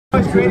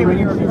Kathie,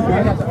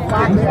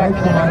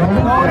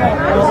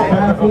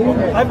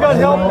 I've got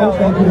help now.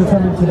 Thank you for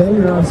coming today.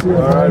 You're on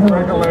CFI.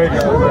 How are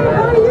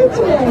you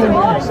today?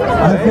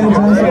 I'm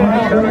fantastic.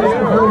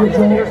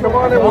 Come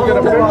on in, we'll get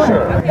a picture. What is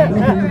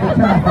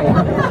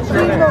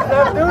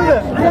it?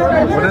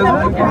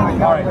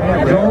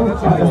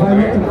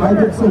 I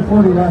did so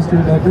 40 last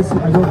year that this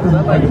I go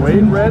from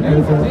Wade Red?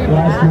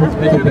 last year.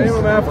 Did you name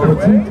him after to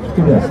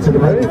this, to the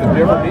right.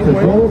 So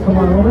Joel, come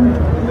on over. No.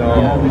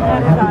 I'm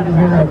happy to be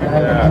here.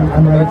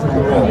 I'm ready to go.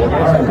 All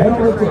right, head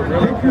over to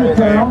pick your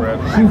cow.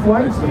 Chief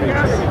White.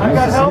 I've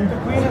got help.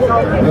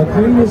 The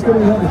queen is going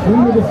to help. The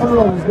queen of the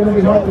furrow is going to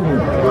be helping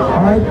you.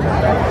 All right.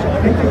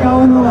 Take the cow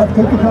on the left.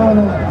 Take the cow on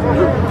the left.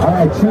 All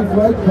right, Chief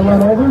White, come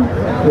on over.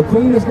 The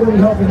queen is going to be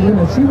helping you.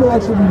 Now, she will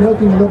actually be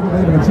milking a little bit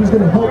later, but she's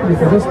going to help you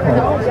for this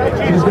part.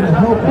 She's going to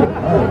help you.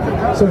 All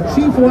right. So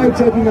Chief White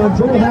taking on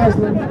Joel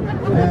Haslam,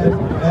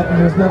 and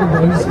there's nothing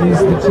but he's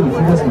the chief.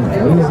 He doesn't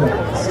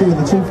know. Steve,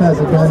 the chief has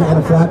a gun and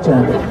a flak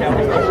jacket.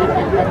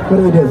 What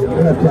do we do?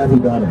 We have Kathie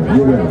Donovan.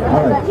 You're ready.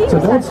 All right. So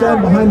don't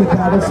stand behind the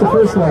cow. That's the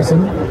first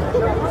lesson.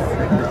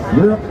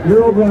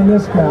 You're over on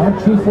this cow,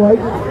 Chief White.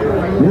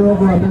 You're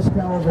over on this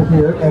cow over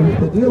here, and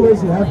the deal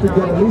is you have to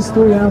get at least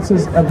 3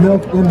 ounces of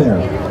milk in there,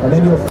 and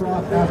then you'll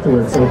froth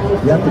afterwards. So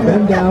you have to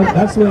bend down.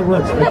 That's the way it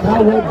works. The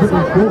cow won't give you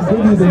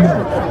the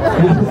milk.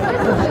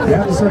 You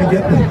have to sort of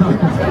get down.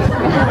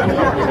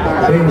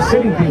 Hey,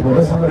 city people,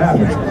 this is what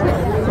happens.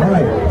 All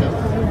right.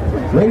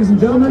 Ladies and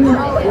gentlemen,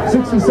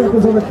 60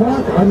 seconds on the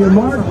clock. On your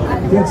mark,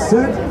 get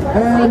set,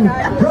 and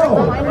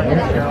go!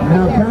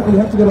 Now, Kathie, you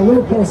have to get a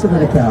little closer to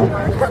the cow.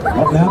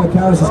 Now the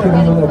cow is just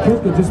giving you a little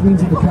kick. It just means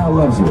that the cow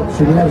loves you.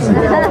 She loves you.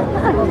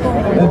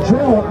 Now,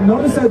 Joel,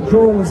 notice that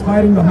Joel is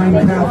hiding behind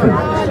Kathie.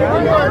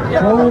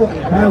 Joel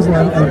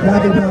Haslam and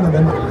Kathie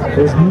Donovan,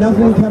 there's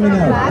nothing coming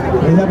out.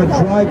 We have a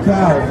dry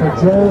cow for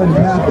Joel and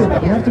Kathie.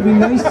 You have to be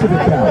nice to the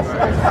cow.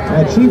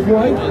 Chief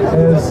White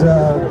is...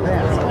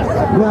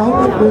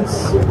 well,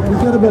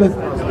 we've got a bit of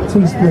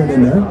teaspoon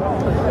in there.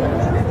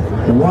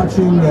 We're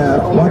watching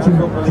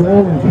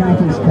Joel and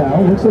Kathie's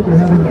cow. Looks like you're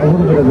having a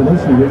little bit of an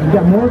issue. You've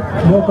got more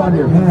milk on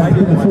your hand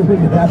than if you're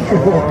in the actual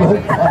milk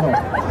bottle.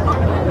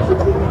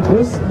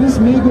 This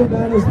may go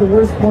down as the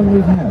worst one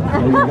we've had.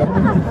 There you go.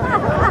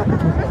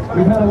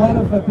 We've had a lot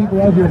of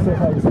people out here so far.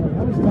 How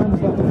much time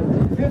is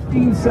left?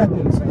 15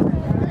 seconds.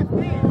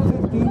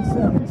 15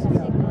 seconds.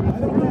 Yeah.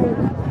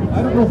 I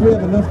don't know if we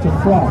have enough to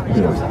froth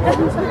here.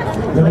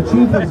 The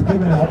chief has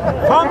given up.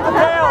 Pump the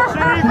tail,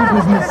 Chief! The chief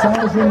is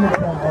massaging the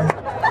cow.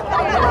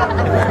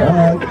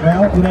 Alright,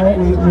 well, you know what,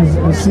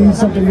 we see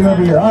something new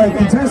over here. Alright,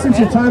 contestants,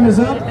 your time is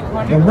up.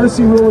 The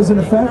mercy rule is in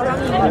effect.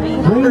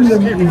 Bring your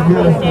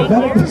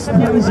medical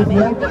supplies of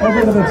milk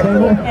over to the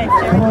table.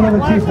 Come on over,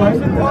 Chief White.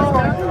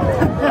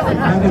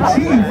 Now the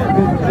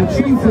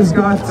chief has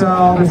got,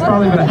 there's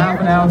probably about a half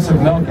an ounce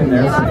of milk in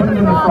there, so put it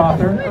in the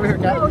frother.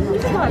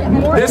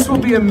 This will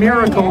be a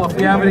miracle if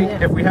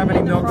we have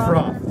any milk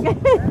froth.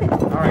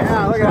 Alright,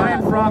 so try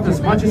and froth as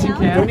much as you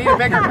can. You need a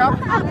bigger cup?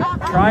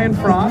 Try and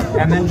froth,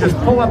 and then just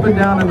pull up and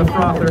down in the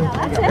frother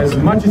as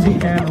much as you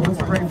can, and let's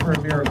pray for a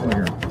miracle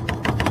here.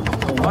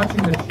 So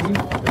watching the chief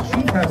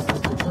has this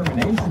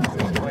determination to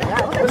him.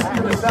 Listen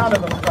to the sound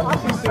of the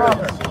chief's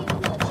frother.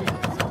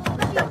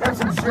 That's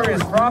some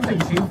serious frothing,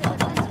 Chief.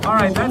 All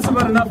right, that's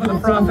about enough of the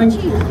frothing.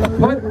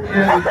 Put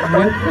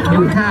what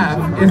you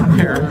have in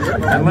there,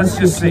 and let's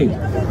just see.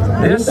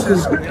 This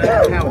is,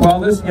 well,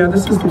 this is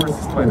the worst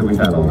display that we've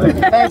had all day.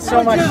 Thanks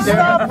so much,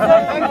 Darren.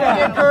 Thank you for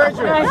the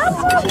encouragement.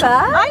 That's not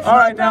bad. All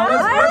right, now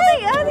let's I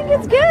think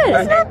it's good.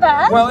 It's not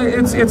bad. well,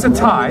 it's a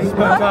tie.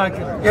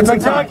 It's a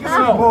tie.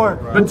 So,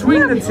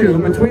 between the two,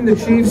 between the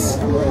Chiefs'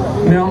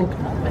 milk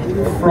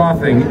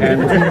frothing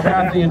and between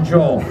Kathie and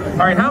Joel. All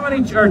right, how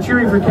many are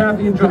cheering for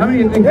Kathie and Joel? How many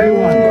do you think they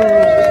won?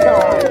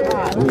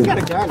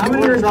 How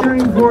many are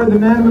cheering for the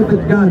man with the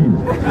gun?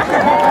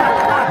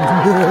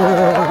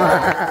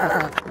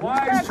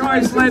 Wise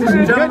choice, ladies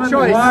and gentlemen.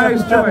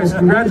 Wise choice.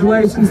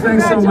 Congratulations.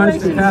 Thanks so much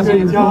to Kathie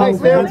and Joel. Thanks,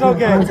 man. It's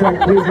okay.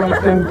 Please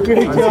watch them.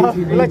 Great job.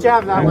 We'll let you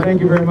have that one.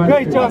 Thank you very much.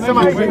 Great job so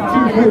much.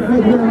 Thank you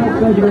very much.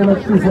 Thank you very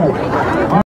much.